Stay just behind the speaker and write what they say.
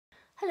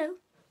Hello,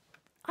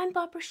 I'm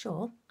Barbara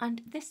Shaw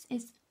and this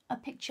is a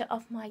picture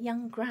of my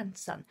young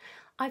grandson.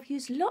 I've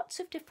used lots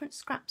of different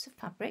scraps of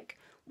fabric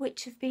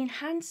which have been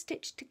hand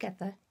stitched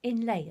together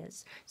in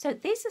layers. So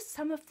these are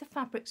some of the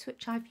fabrics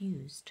which I've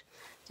used.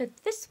 So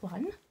this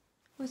one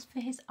was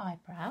for his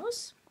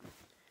eyebrows.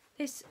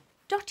 This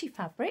dotty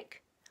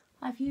fabric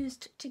I've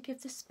used to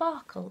give the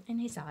sparkle in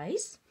his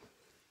eyes.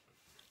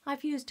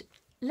 I've used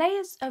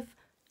layers of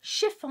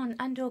chiffon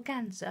and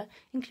organza,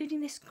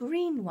 including this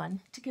green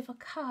one to give a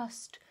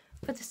cast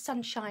for the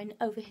sunshine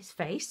over his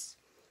face.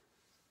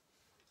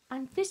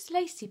 And this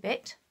lacy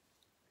bit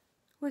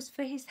was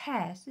for his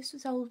hair. So this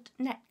was old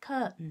net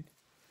curtain.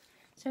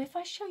 So if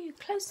I show you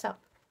close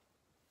up,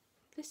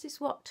 this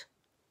is what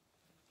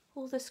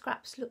all the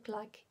scraps look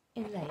like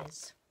in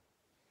layers.